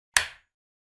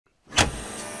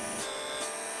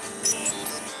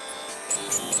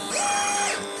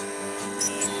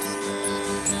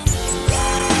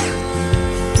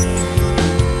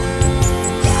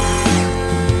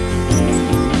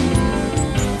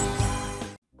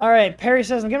All right, Perry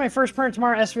says, I'm getting my first print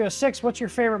tomorrow, SV06. What's your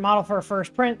favorite model for a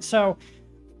first print? So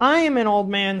I am an old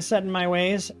man set in my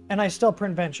ways, and I still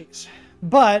print Benchies.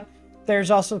 But there's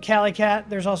also Cali Cat,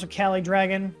 there's also Cali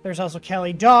Dragon, there's also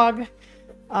Cali Dog.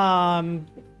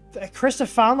 Krista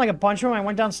found like a bunch of them. I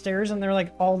went downstairs, and they're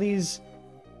like all these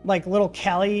like little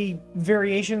Cali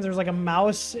variations. There's like a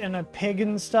mouse and a pig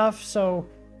and stuff. So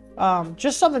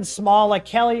just something small like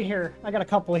Cali. Here, I got a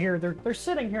couple here. They're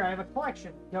sitting here. I have a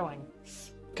collection going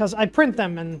because I print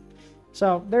them, and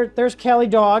so there's Cali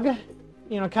Dog.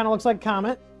 You know, kind of looks like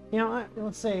Comet. You know,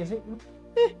 let's say is it?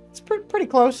 It's pretty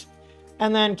close.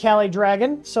 And then Cali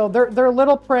Dragon. So they're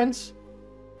little prints.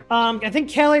 I think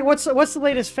Cali. What's the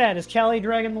latest fad? Is Cali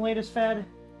Dragon the latest fad?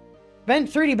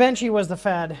 3D Benchy was the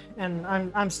fad, and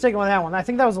I'm sticking with that one. I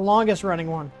think that was the longest running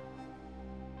one.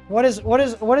 What is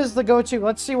the go-to?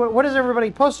 Let's see what is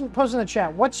everybody post in the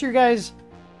chat. What's your guys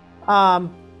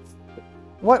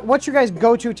what's your guys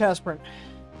go-to test print?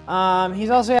 He's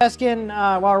also asking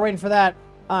while we're waiting for that.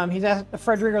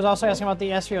 Frederico's also asking about the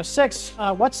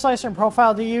SV06. What slicer and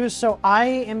profile do you use? So I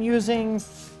am using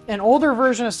an older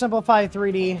version of Simplify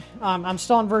 3D. I'm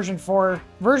still on version 4.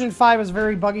 Version 5 is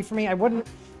very buggy for me. I wouldn't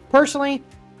personally,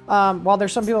 while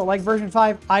there's some people that like version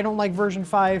 5, I don't like version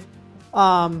 5.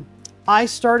 I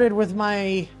started with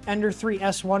my Ender 3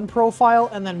 S1 profile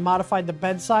and then modified the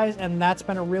bed size, and that's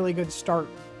been a really good start.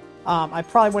 I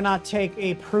probably would not take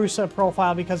a Prusa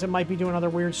profile because it might be doing other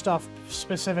weird stuff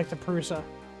specific to Prusa.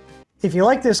 If you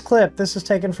like this clip, this is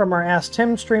taken from our Ask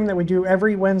Tim stream that we do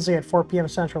every Wednesday at 4 p.m.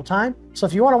 Central Time. So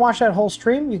if you want to watch that whole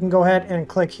stream, you can go ahead and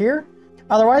click here.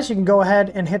 Otherwise, you can go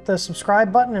ahead and hit the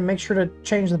subscribe button and make sure to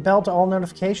change the bell to all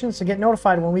notifications to get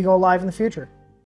notified when we go live in the future.